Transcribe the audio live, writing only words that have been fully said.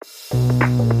Right,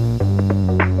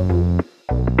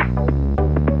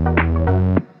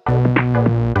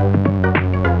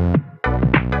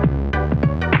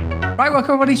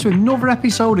 welcome everybody to another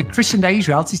episode of Chris and Dave's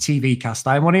Reality TV Cast.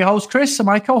 I'm one of your hosts, Chris, and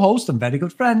my co-host and very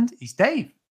good friend is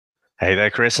Dave. Hey there,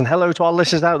 Chris, and hello to our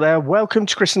listeners out there. Welcome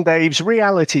to Chris and Dave's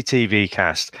Reality TV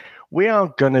Cast. We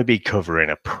are going to be covering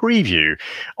a preview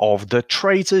of the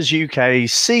Traitors UK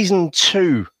Season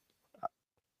 2.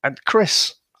 And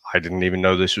Chris, I didn't even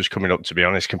know this was coming up, to be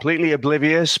honest. Completely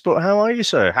oblivious, but how are you,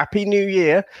 sir? Happy New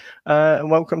Year,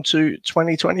 and welcome to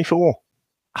 2024.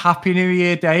 Happy New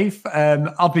Year, Dave.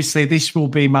 Obviously, this will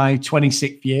be my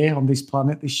 26th year on this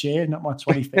planet this year, not my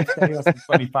 25th day, that's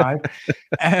 25.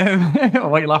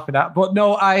 What are you laughing at? But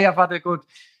no, I have had a good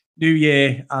New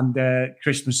Year and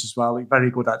Christmas as well.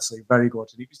 Very good, actually. Very good.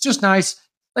 And it was just nice.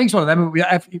 I think it's one of them.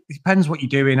 It depends what you're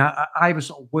doing. I was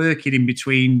sort of working in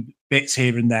between bits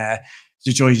here and there.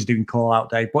 The joys of doing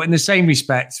call-out day. But in the same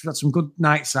respect, we've had some good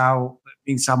nights out.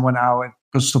 Me and Sam went out and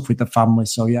good stuff with the family.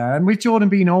 So, yeah. And with Jordan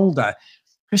being older,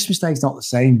 Christmas Day's not the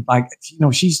same. Like, you know,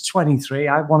 she's 23.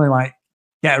 I want to like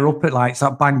get her up at like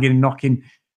start banging and knocking,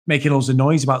 making loads of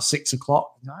noise about 6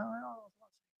 o'clock.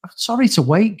 I'm sorry to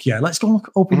wake you. Let's go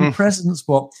open your presents.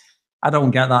 But I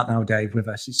don't get that now, Dave, with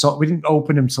us. So we didn't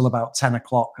open them till about 10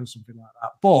 o'clock or something like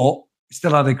that. But we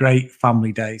still had a great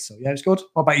family day. So yeah, it's good.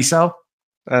 What about yourself?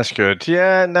 That's good.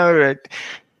 Yeah, no.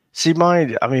 See, my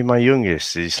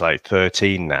youngest is like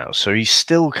 13 now. So he's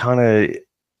still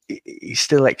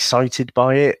excited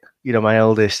by it. You know, my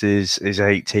eldest is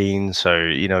 18, so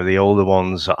you know the older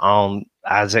ones aren't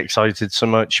as excited so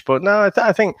much. But no,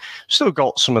 I think still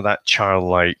got some of that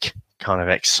childlike kind of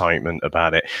excitement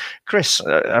about it. Chris,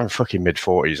 I'm fucking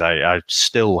mid-40s. I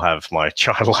still have my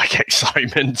childlike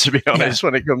excitement, to be honest,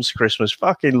 when it comes to Christmas.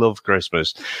 Fucking love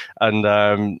Christmas, and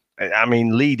I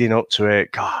mean, leading up to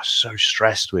it, gosh, so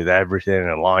stressed with everything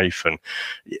in life. And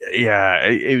yeah,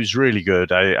 it was really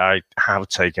good. I have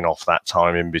taken off that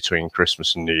time in between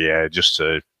Christmas and New Year just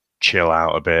to chill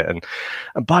out a bit. And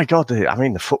by God,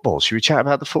 the football. Should we chat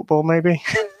about the football maybe?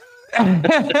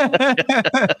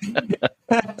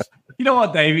 You know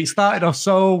what, Dave? It started off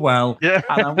so well. Yeah,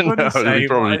 and I'm going to say,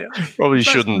 probably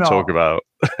shouldn't talk about.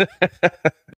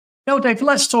 No, Dave,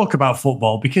 let's talk about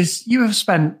football because you have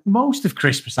spent most of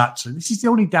Christmas, actually. This is the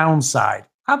only downside.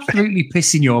 Absolutely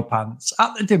pissing your pants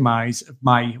at the demise of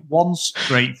my once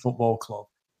great football club.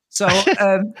 So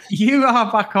you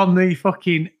are back on the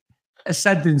fucking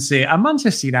ascendancy, and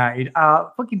Manchester United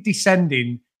are fucking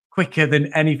descending quicker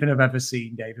than anything I've ever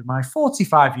seen, Dave. In my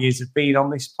 45 years of being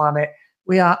on this planet,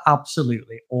 we are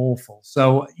absolutely awful.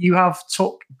 So you have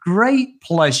took great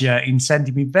pleasure in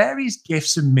sending me various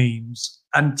gifts and memes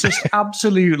and just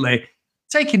absolutely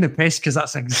taking the piss because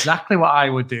that's exactly what I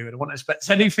would do. And I wouldn't expect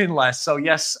anything less. So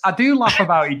yes, I do laugh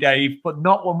about you, Dave, but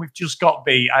not when we've just got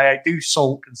beat. I do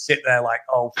sulk and sit there like,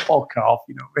 oh, fuck off.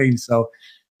 You know what I mean? So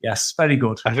yes, very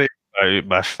good. I think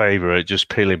my favourite, just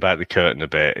peeling back the curtain a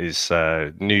bit, is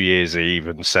New Year's Eve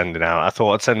and sending out. I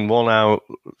thought I'd send one out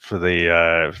for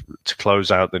the to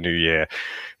close out the new year.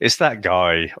 It's that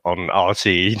guy on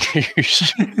RTE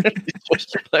News.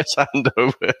 Just let's hand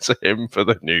over to him for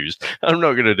the news. I'm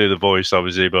not going to do the voice,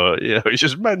 obviously, but you know, it's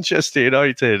just Manchester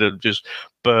United and just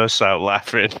bursts out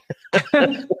laughing.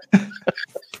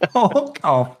 Fuck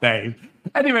off, Dave.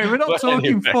 Anyway, we're not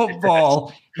talking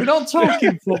football. We're not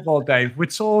talking football, Dave. We're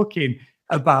talking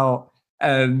about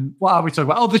what are we talking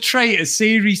about? Oh, the Traitors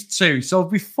Series 2. So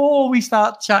before we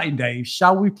start chatting, Dave,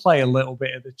 shall we play a little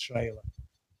bit of the trailer?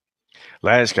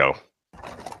 Let's go.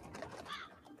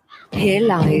 Here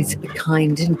lies a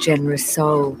kind and generous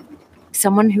soul.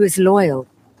 Someone who is loyal,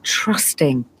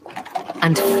 trusting,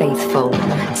 and faithful.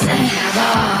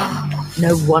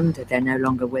 No wonder they're no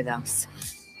longer with us.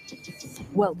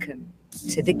 Welcome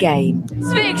to the game.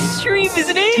 It's a bit extreme,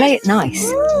 isn't it? Play it nice.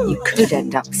 You could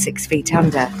end up 6 feet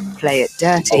under. Play it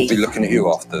dirty. I'll be looking at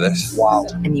you after this. Wow.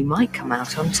 And you might come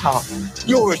out on top.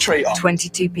 You're a traitor.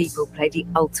 22 people play the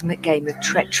ultimate game of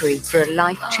treachery for a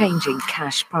life-changing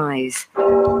cash prize.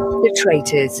 The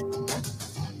Traitors.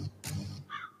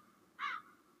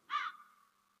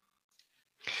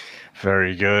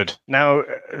 Very good. Now,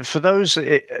 for those,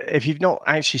 if you've not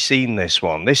actually seen this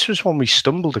was one we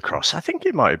stumbled across. I think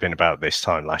it might have been about this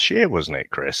time last year, wasn't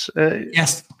it, Chris?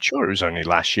 Yes. Sure, it was only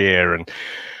last year. And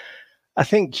I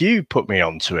think you put me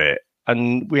onto it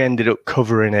and we ended up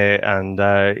covering it. And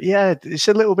yeah, it's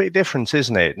a little bit different,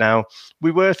 isn't it? Now, we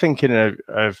were thinking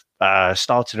of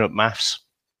starting up maths.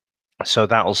 So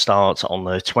that'll start on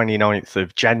the 29th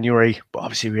of January. But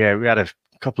obviously, we had a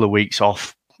couple of weeks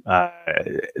off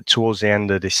towards the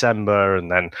end of December,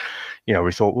 and then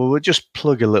we thought, well, we'll just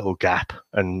plug a little gap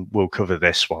and we'll cover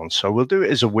this one. So we'll do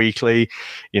it as a weekly.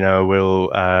 We'll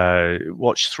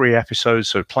watch 3 episodes.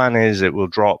 So plan is it will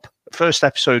drop. First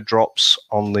episode drops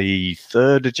on the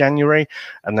 3rd of January,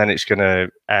 and then it's going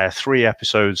to air 3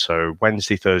 episodes. So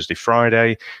Wednesday, Thursday,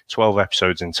 Friday, 12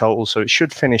 episodes in total. So it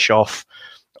should finish off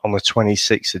on the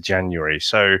 26th of January.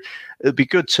 So it'd be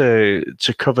good to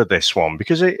cover this one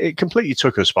because it completely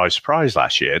took us by surprise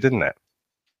last year, didn't it?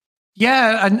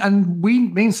 Yeah, and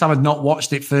me and Sam had not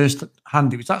watched it first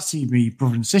hand. It was actually my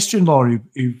brother and sister-in-law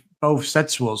who both said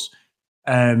to us,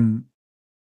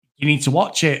 you need to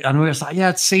watch it. And we were like, yeah,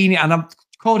 I'd seen it. And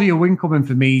Cordelia Wincombe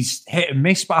for me is hit and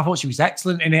miss, but I thought she was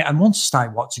excellent in it. And once I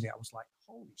started watching it, I was like,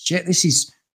 holy shit, this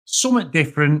is something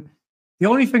different. The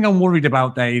only thing I'm worried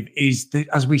about, Dave, is that,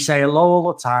 as we say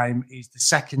all the time, is the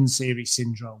second series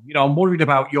syndrome. I'm worried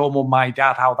about Your Mum, My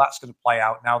Dad, how that's going to play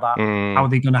out now that how are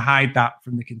they going to hide that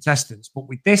from the contestants. But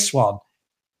with this one,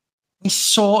 this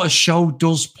sort of show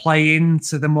does play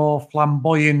into the more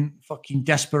flamboyant fucking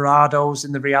desperados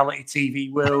in the reality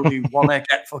TV world who want to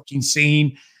get fucking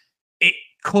seen. It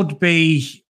could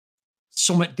be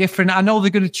something different. I know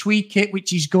they're going to tweak it,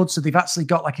 which is good. So they've actually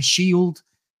got like a shield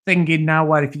thing in now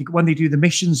where when they do the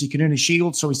missions, you can earn a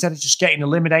shield. So instead of just getting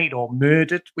eliminated or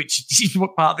murdered, which is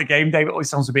what part of the game, Dave, it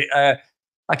always sounds a bit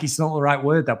like it's not the right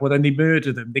word, that, but when they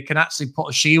murder them, they can actually put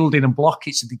a shield in and block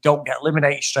it so they don't get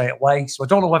eliminated straight away. So I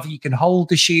don't know whether you can hold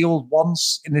the shield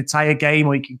once in the entire game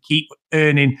or you can keep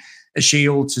earning a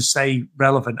shield to stay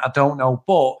relevant. I don't know,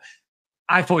 but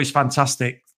I thought it was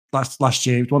fantastic last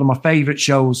year. It was one of my favourite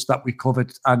shows that we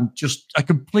covered and just a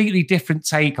completely different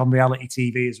take on reality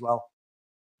TV as well.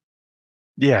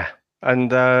 Yeah,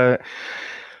 and I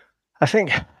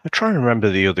think I'm trying to remember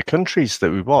the other countries that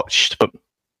we watched, but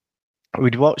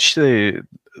we'd watched the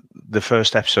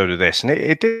first episode of this, and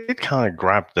it did kind of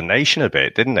grab the nation a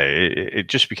bit, didn't it? It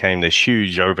just became this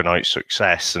huge overnight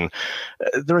success, and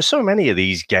there are so many of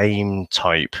these game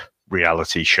type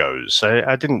reality shows. So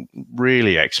I didn't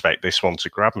really expect this one to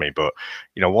grab me, but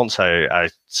once I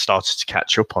started to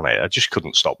catch up on it, I just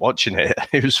couldn't stop watching it.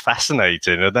 It was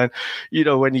fascinating, and then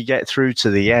when you get through to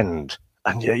the end,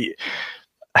 and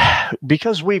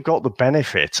because we've got the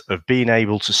benefit of being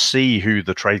able to see who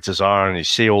the traitors are and you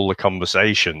see all the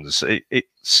conversations, it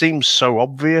seems so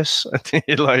obvious.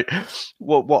 Like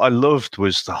what I loved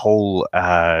was the whole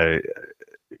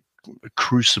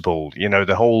crucible,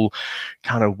 the whole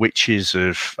kind of witches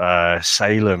of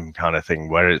Salem kind of thing,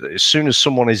 where as soon as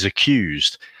someone is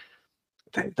accused,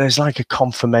 there's like a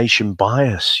confirmation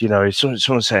bias.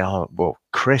 Someone say, oh, well,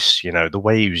 Chris, the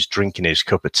way he was drinking his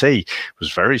cup of tea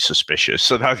was very suspicious.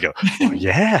 So I go, oh,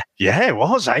 yeah, it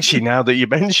was actually, now that you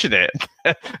mention it.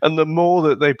 And the more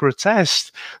that they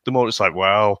protest, the more it's like,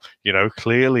 well,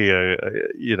 clearly,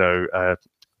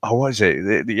 what is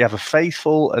it? You have a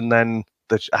faithful and then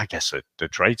I guess the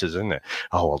traitors, isn't it?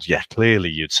 Oh, well, yeah, clearly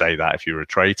you'd say that if you were a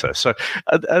traitor. So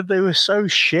and they were so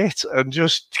shit and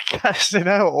just casting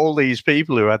out all these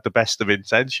people who had the best of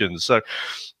intentions. So,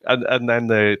 and then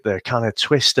the kind of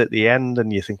twist at the end,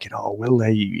 and you're thinking, oh, will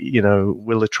they,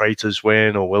 will the traitors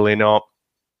win or will they not?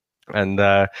 And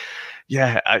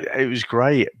it was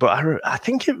great. But I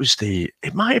think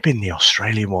it might have been the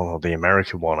Australian one or the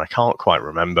American one. I can't quite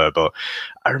remember, but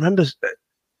I remember.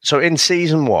 So in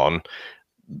season 1,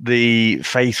 the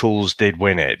Faithfuls did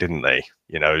win it, didn't they?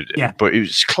 Yeah. But it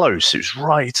was close. It was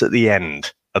right at the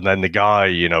end. And then the guy,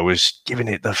 was giving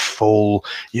it the full,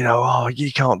 oh,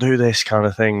 you can't do this kind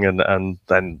of thing. And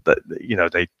then,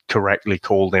 they correctly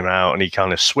called him out and he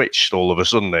kind of switched all of a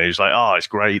sudden. He was like, oh, it's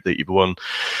great that you've won.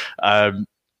 But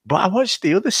I watched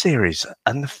the other series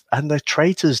and the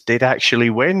traitors did actually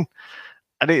win.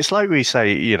 And it's like we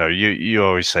say, you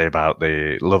always say about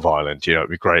the Love Island, it'd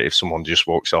be great if someone just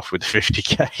walks off with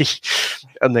 50K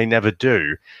and they never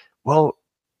do. Well,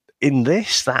 in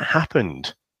this, that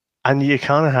happened. And you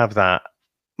kind of have that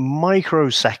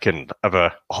microsecond of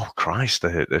oh, Christ,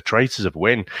 the traitors have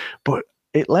win. But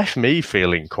it left me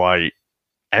feeling quite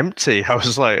empty. I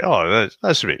was like, oh,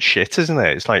 that's a bit shit, isn't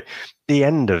it? It's like the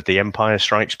end of The Empire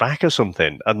Strikes Back or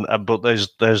something, but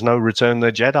there's no Return of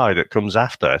the Jedi that comes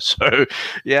after. So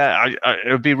yeah,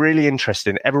 it would be really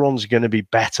interesting. Everyone's going to be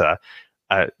better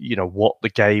at what the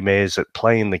game is, at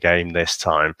playing the game this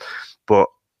time, but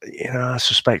I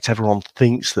suspect everyone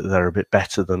thinks that they're a bit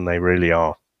better than they really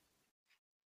are.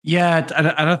 Yeah, and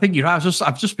I think you're right.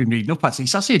 I've just been reading up, actually.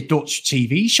 It's actually a Dutch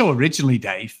TV show originally,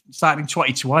 Dave. It started in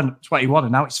 2021,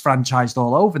 and now it's franchised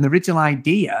all over. And the original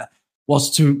idea was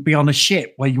to be on a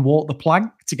ship where you walk the plank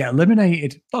to get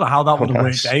eliminated. Don't know how that would have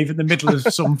worked, nice. Dave, in the middle of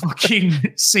some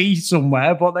fucking sea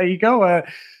somewhere, but there you go.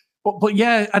 But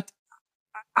yeah,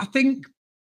 I think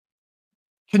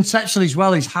conceptually as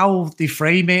well is how they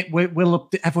frame it. Will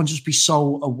everyone just be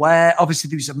so aware?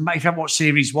 Obviously, if you haven't watched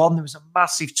series 1, there was a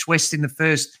massive twist in the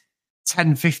first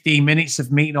 10, 15 minutes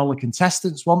of meeting all the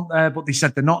contestants, weren't there? But they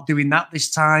said they're not doing that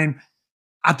this time.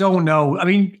 I don't know. I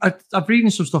mean, I've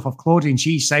reading some stuff of Claudia, and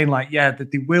she's saying that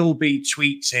there will be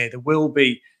tweaks here. There will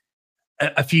be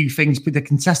a few things, but the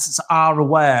contestants are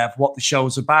aware of what the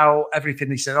show's about, everything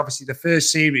they said. Obviously, the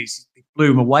first series, it blew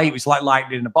them away. It was like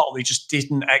lightning in a bottle. They just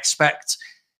didn't expect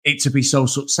it to be so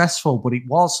successful, but it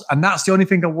was. And that's the only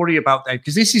thing I worry about, Dave,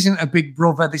 because this isn't a Big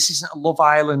Brother. This isn't a Love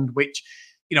Island, which,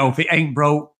 if it ain't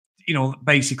broke,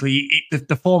 basically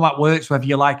the format works whether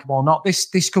you like them or not.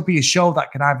 This could be a show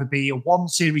that can either be a one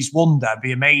series wonder,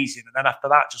 be amazing, and then after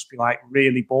that just be like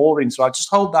really boring. So I just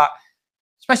hope that,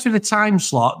 especially the time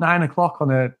slot, 9 o'clock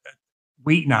on a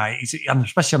weeknight, and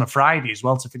especially on a Friday as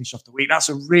well to finish off the week, that's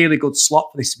a really good slot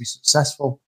for this to be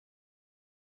successful.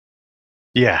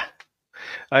 Yeah,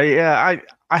 I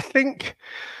think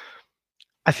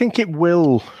it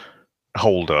will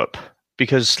hold up.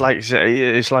 Because, like you say,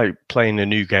 it's like playing a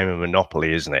new game of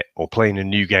Monopoly, isn't it? Or playing a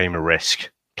new game of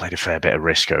Risk. Played a fair bit of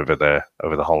Risk over the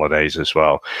holidays as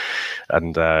well.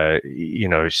 And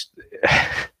it's,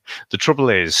 the trouble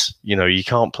is, you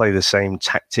can't play the same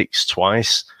tactics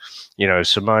twice.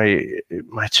 So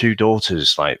my two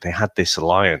daughters, like, they had this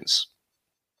alliance.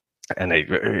 And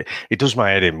it does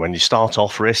my head in when you start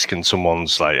off Risk and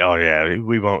someone's like, oh yeah,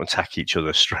 we won't attack each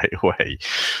other straight away.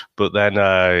 But then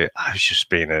I was just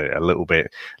being a little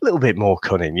bit more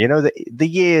cunning. The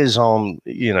years aren't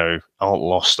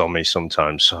lost on me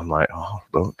sometimes. So I'm like, oh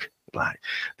look, like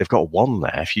they've got one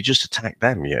there. If you just attack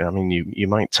them, you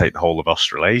might take the whole of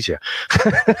Australasia,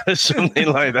 something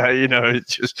like that.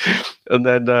 It's just, and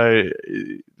then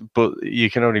but you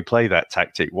can only play that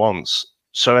tactic once.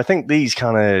 So I think these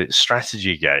kind of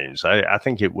strategy games, I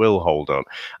think it will hold up.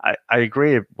 I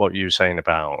agree with what you were saying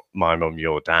about My Mum,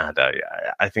 Your Dad.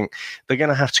 I think they're going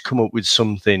to have to come up with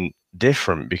something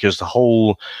different, because the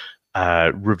whole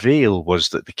reveal was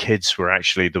that the kids were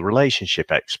actually the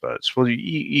relationship experts. Well,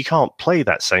 you can't play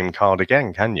that same card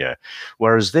again, can you?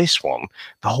 Whereas this one,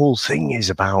 the whole thing is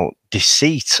about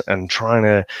deceit and trying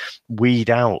to weed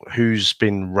out who's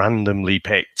been randomly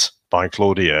picked by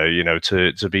Claudia,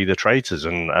 to be the traitors.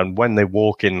 And when they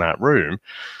walk in that room,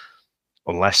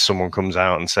 unless someone comes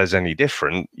out and says any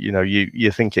different,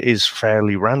 you think it is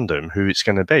fairly random who it's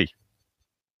going to be.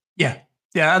 Yeah.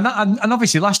 Yeah. And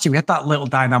obviously last year we had that little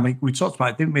dynamic we talked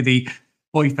about, didn't we? The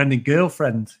boyfriend and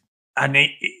girlfriend. And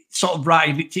it sort of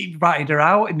ratted her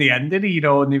out in the end, didn't he?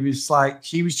 And it was like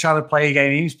she was trying to play a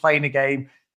game, he was playing a game.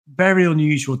 Very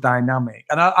unusual dynamic.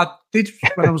 And I did,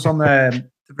 when I was on the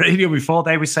radio before,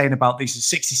 they were saying about this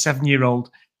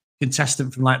 67-year-old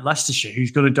contestant from like Leicestershire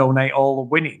who's going to donate all the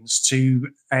winnings to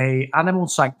a animal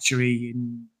sanctuary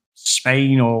in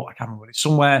Spain, or I can't remember, it's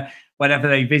somewhere wherever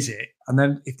they visit. And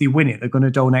then if they win it, they're going to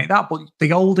donate that. But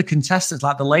the older contestants,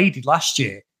 like the lady last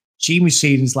year, she was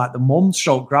seen as like the mum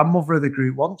stroke grandmother of the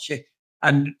group, wasn't she?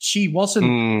 And she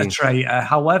wasn't a traitor.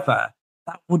 However,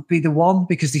 that would be the one,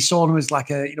 because they saw her as like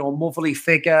a motherly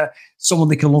figure, someone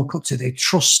they can look up to. They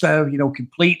trust her,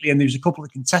 completely. And there was a couple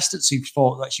of contestants who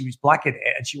thought that she was blagging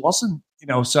it, and she wasn't.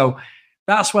 So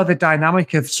that's where the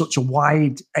dynamic of such a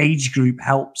wide age group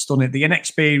helps, doesn't it? The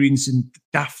inexperience and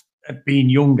daft of being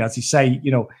young, as you say,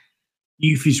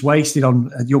 youth is wasted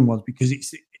on young ones, because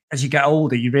it's as you get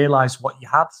older, you realise what you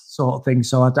had, sort of thing.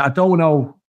 So I don't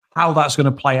know how that's going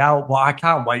to play out, but I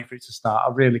can't wait for it to start.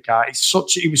 I really can't.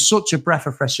 It was such a breath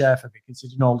of fresh air for me,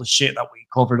 considering all the shit that we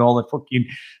covered, all the fucking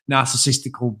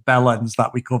narcissistical bellends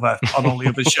that we cover on all the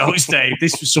other shows, Dave.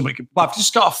 This was something, but I've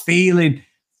just got a feeling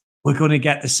we're going to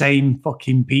get the same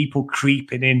fucking people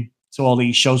creeping in to all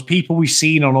these shows. People we've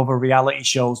seen on other reality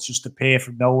shows just appear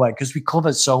from nowhere, because we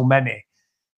covered so many.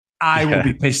 I will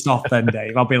be pissed off then,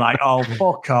 Dave. I'll be like, oh,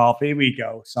 fuck off. Here we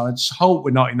go. So I just hope we're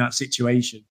not in that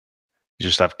situation. You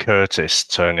just have Curtis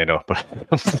turning up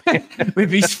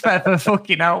with his feather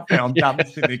fucking outfit on,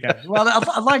 dancing again. Well,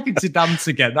 I'd like him to dance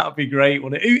again. That would be great,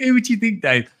 wouldn't it? Who would you think,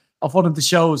 Dave, of one of the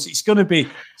shows? It's going to be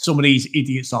some of these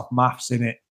idiots off maths, isn't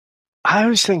it? I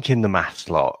was thinking the maths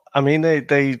lot. I mean,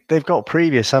 they've got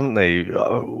previous, haven't they?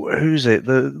 Who's it?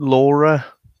 The Laura,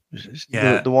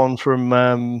 the one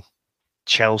from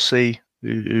Chelsea,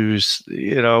 who's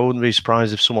I wouldn't be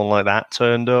surprised if someone like that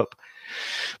turned up.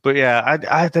 But yeah,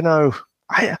 I don't know.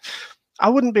 I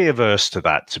wouldn't be averse to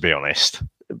that, to be honest,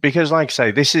 because like I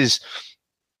say, this is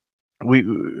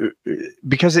we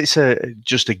because it's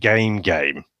just a game,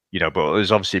 but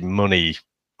there's obviously money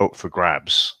up for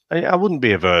grabs. I wouldn't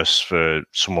be averse for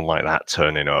someone like that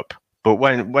turning up. But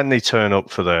when they turn up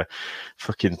for the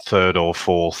fucking third or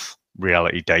fourth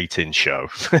reality dating show,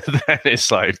 then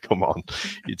it's like, come on,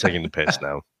 you're taking the piss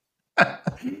now.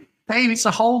 Dave, it's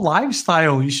a whole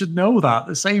lifestyle. You should know that.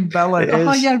 The same Bella.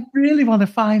 Oh, yeah, I really want to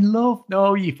find love.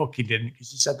 No, you fucking didn't,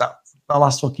 because you said that the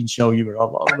last fucking show you were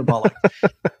on. What the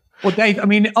bollocks. Well, Dave, I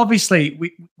mean, obviously,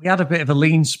 we had a bit of a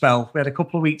lean spell. We had a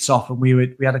couple of weeks off, and we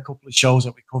had a couple of shows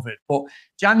that we covered. But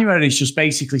January's just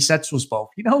basically said to us both,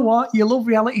 you know what? You love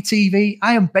reality TV.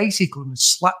 I am basically going to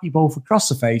slap you both across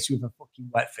the face with a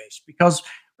fucking wet fish, because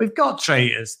we've got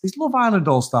Traitors. There's Love Island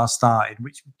All-Star starting,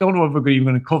 which we don't know if we're even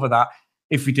going to cover that.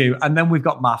 If we do, and then we've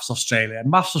got Maths Australia.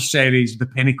 And Maths Australia is the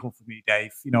pinnacle for me,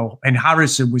 Dave. You know, and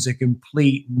Harrison was a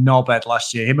complete knobhead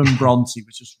last year. Him and Bronte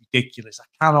was just ridiculous. I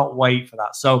cannot wait for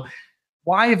that. So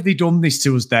why have they done this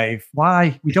to us, Dave?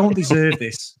 Why? We don't deserve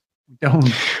this. We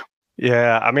don't.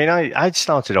 Yeah, I mean, I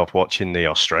started off watching the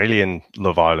Australian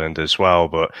Love Island as well,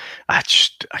 but I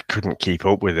couldn't keep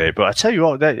up with it. But I tell you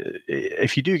what,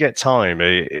 if you do get time,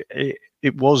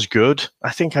 it was good.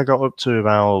 I think I got up to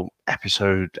about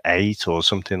episode 8 or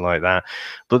something like that.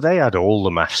 But they had all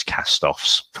the maths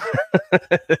cast-offs.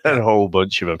 A whole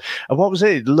bunch of them. And what was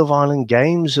it? Love Island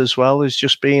Games as well has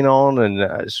just been on. And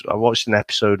I watched an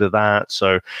episode of that.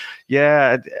 So,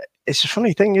 yeah, it's a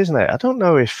funny thing, isn't it? I don't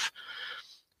know if...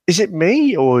 Is it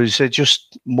me, or is there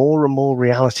just more and more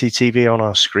reality TV on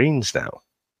our screens now?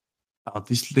 Oh,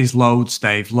 there's loads,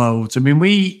 Dave, loads. I mean,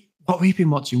 what we've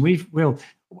been watching,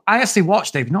 I actually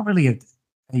watched, Dave, not really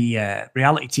a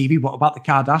reality TV, but about the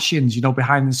Kardashians, you know,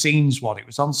 behind the scenes one. It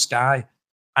was on Sky.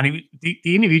 And they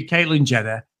interviewed Caitlyn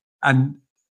Jenner, and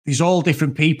there's all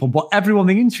different people, but everyone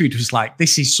they interviewed was like,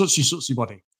 this is such and such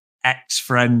somebody,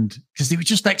 ex-friend, because they were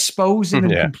just exposing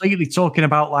and completely talking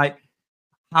about, like,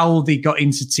 how they got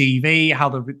into TV, how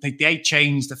they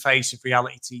changed the face of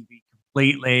reality TV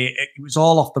completely. It was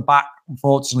all off the back,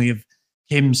 unfortunately, of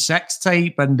Kim's sex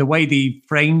tape, and the way they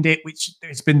framed it, which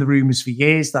there's been the rumours for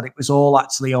years that it was all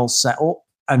set up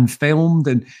and filmed,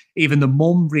 and even the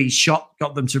mum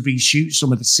got them to reshoot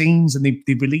some of the scenes, and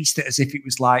they released it as if it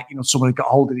was like, you know, someone had got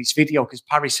hold of this video, because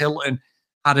Paris Hilton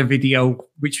had a video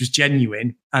which was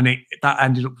genuine, and that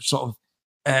ended up sort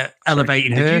of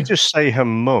elevating her. Did you just say her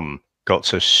mum got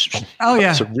to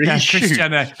reshoot Kris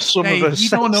Jenner. some of the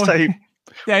sex tape?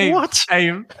 Dave, what?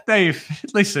 Dave,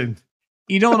 listen,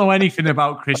 you don't know anything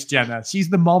about Kris Jenner. She's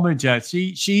the momager.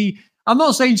 She. I'm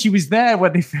not saying she was there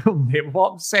when they filmed it.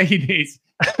 What I'm saying is,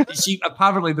 she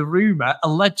apparently, the rumor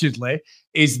allegedly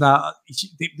is that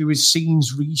there was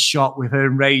scenes reshot with her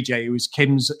and Ray J, who was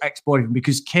Kim's ex-boyfriend,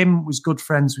 because Kim was good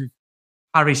friends with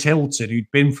Paris Hilton, who'd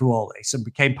been through all this, and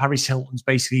became Paris Hilton's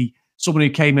basically someone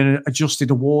who came in and adjusted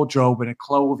a wardrobe and a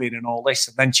clothing and all this,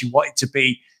 and then she wanted to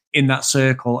be in that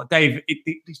circle. Dave,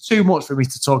 it's too much for me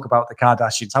to talk about the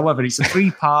Kardashians. However, it's a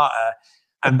 3-parter,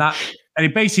 and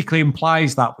it basically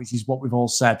implies that, which is what we've all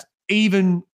said.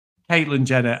 Even Caitlyn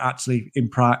Jenner actually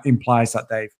implies that,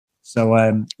 Dave.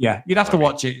 So, yeah, you'd have to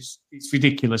watch it. It's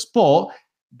ridiculous. But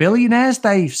billionaires,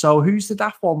 Dave. So who's the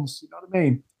daft ones? You know what I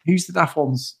mean? Who's the daft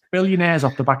ones? Billionaires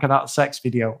off the back of that sex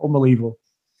video. Unbelievable.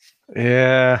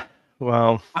 Yeah.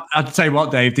 Well, I'd tell you what,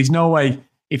 Dave, there's no way,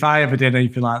 if I ever did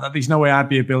anything like that, there's no way I'd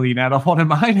be a billionaire off one of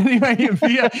mine anyway. It'd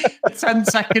be a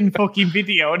 10-second fucking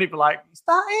video, and it'd be like, is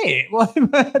that it? Well,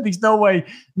 there's no way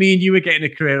me and you were getting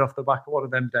a career off the back of one of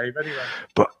them, Dave, anyway.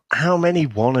 But how many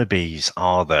wannabes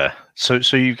are there? So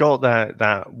you've got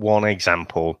that one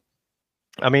example.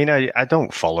 I mean, I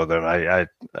don't follow them. I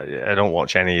don't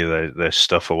watch any of the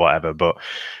stuff or whatever, but,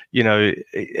 you know,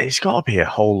 it's got to be a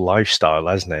whole lifestyle,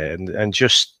 hasn't it? And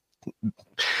just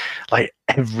like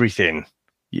everything,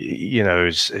 you know,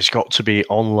 it's got to be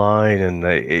online, and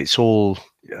it's all,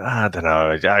 I don't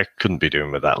know. I couldn't be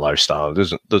doing with that lifestyle.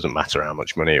 It doesn't matter how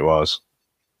much money it was.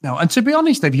 No, and to be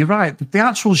honest, Dave, you're right. The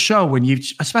actual show,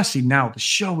 especially now, the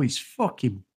show is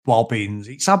fucking bobbins.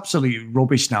 It's absolutely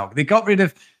rubbish now. They got rid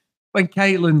of, when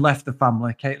Caitlyn left the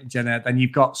family, Caitlyn Jenner, then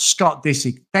you've got Scott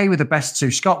Disick. They were the best two.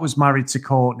 Scott was married to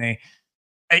Courtney.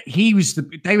 They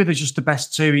were just the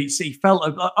best two. He felt,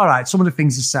 all right, some of the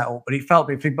things are set up, but it felt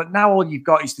a bit thing. But now all you've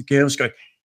got is the girls going,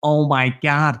 oh my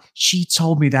God, she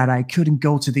told me that I couldn't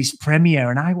go to this premiere,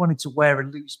 and I wanted to wear a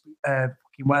loose, a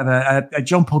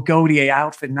John Paul Gaultier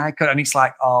outfit, and I couldn't. And it's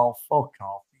like, oh, fuck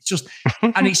off. It's just,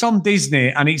 and it's on Disney,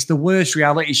 and it's the worst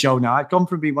reality show now. I've gone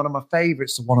from being one of my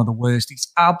favorites to one of the worst.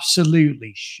 It's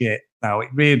absolutely shit now. It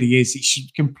really is. It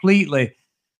should completely,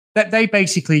 they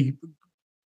basically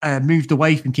moved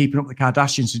away from Keeping Up with the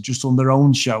Kardashians and just on their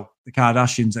own show, The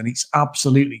Kardashians, and it's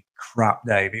absolutely crap,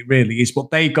 Dave. It really is.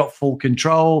 But they've got full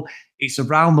control. It's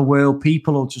around the world.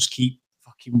 People will just keep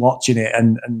fucking watching it,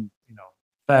 and you know,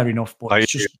 fair enough. But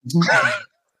it's just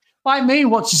like me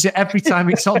watches it every time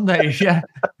it's on, Dave. Yeah,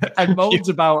 and moans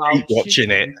about how watching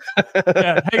it.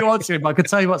 Yeah, hate watching it. But I can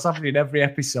tell you what's happening in every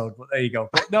episode. But there you go.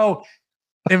 But no,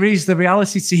 there is the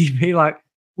reality TV. Like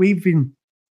we've been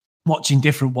watching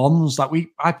different ones. Like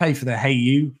I pay for the Hey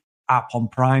You app on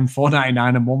Prime,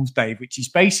 $4.99 a month, Dave, which is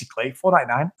basically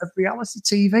 $4.99 of reality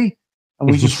TV, and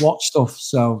we just watch stuff.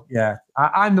 So yeah,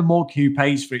 I'm the mug who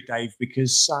pays for it, Dave,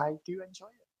 because I do enjoy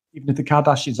it, even if the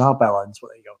Kardashians are bellends. But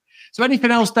there you go. So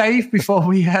anything else, Dave, before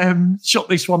we shut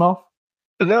this one off?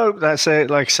 No, that's it.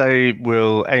 Like I say,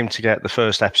 we'll aim to get the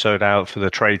first episode out for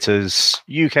the Traitors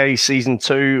UK Season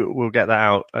 2. We'll get that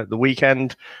out at the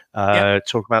weekend.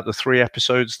 Talk about the 3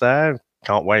 episodes there.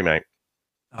 Can't wait, mate.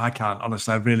 I can't,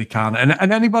 honestly. I really can't.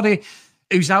 And anybody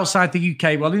who's outside the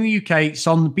UK, well, in the UK, it's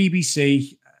on the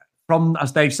BBC from,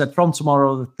 as Dave said, from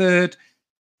tomorrow, the 3rd.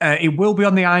 It will be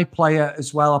on the iPlayer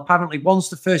as well. Apparently, once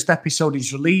the first episode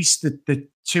is released, the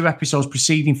 2 episodes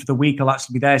preceding for the week will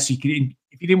actually be there. So you can,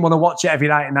 if you didn't want to watch it every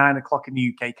night at 9 o'clock in the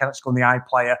UK, you can actually go on the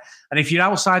iPlayer. And if you're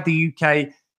outside the UK,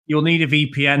 you'll need a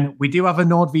VPN. We do have a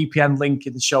NordVPN link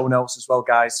in the show notes as well,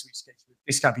 guys. Which gets you a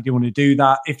discount if you do want to do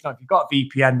that. If not, if you've got a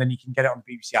VPN, then you can get it on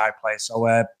the BBC iPlayer.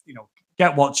 So,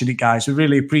 get watching it, guys. We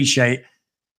really appreciate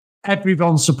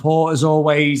everyone's support as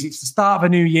always. It's the start of a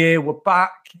new year. We're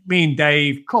back. Me and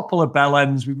Dave, couple of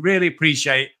bellends. We really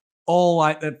appreciate all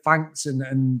like the thanks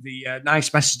and the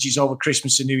nice messages over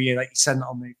Christmas and New Year that you sent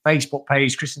on the Facebook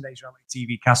page, Chris and Dave's Reality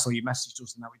TV Castle. You messaged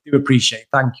us and that. We do appreciate it.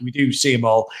 Thank you. We do see them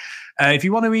all. If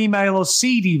you want to email us,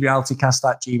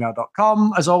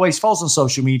 cdrealitycast@gmail.com. As always, follow us on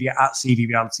social media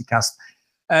 @cdrealitycast.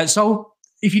 So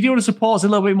if you do want to support us a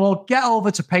little bit more, get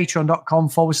over to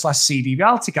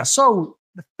patreon.com/cdrealitycast. So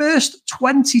the first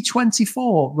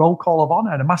 2024 Roll Call of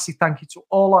Honor, and a massive thank you to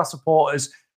all our supporters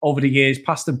over the years,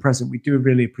 past and present. We do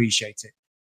really appreciate it.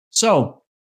 So,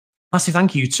 massive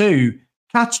thank you to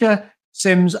Katja,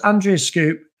 Sims, Andrea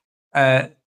Scoop,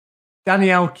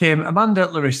 Danielle, Kim,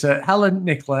 Amanda, Larissa, Helen,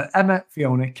 Nicola, Emma,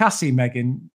 Fiona, Cassie,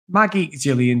 Megan, Maggie,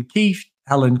 Gillian, Keith,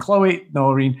 Helen, Chloe,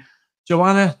 Noreen,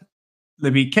 Joanna,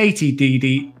 Libby, Katie, Dee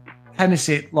Dee,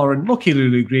 Hennessy, Lauren, Lucky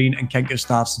Lulu Green, and Kent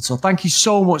Gustafson. So thank you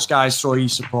so much, guys, for all your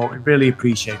support. We really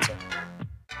appreciate it.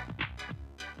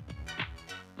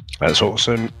 That's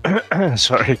awesome.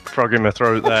 Sorry, frog in my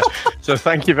throat there. So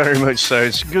thank you very much. So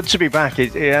it's good to be back.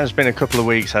 It has been a couple of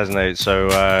weeks, hasn't it? So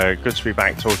good to be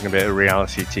back talking a bit of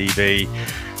reality TV.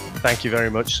 Thank you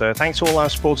very much. So thanks to all our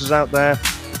supporters out there.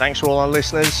 Thanks to all our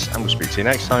listeners, and we'll speak to you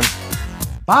next time.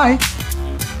 Bye.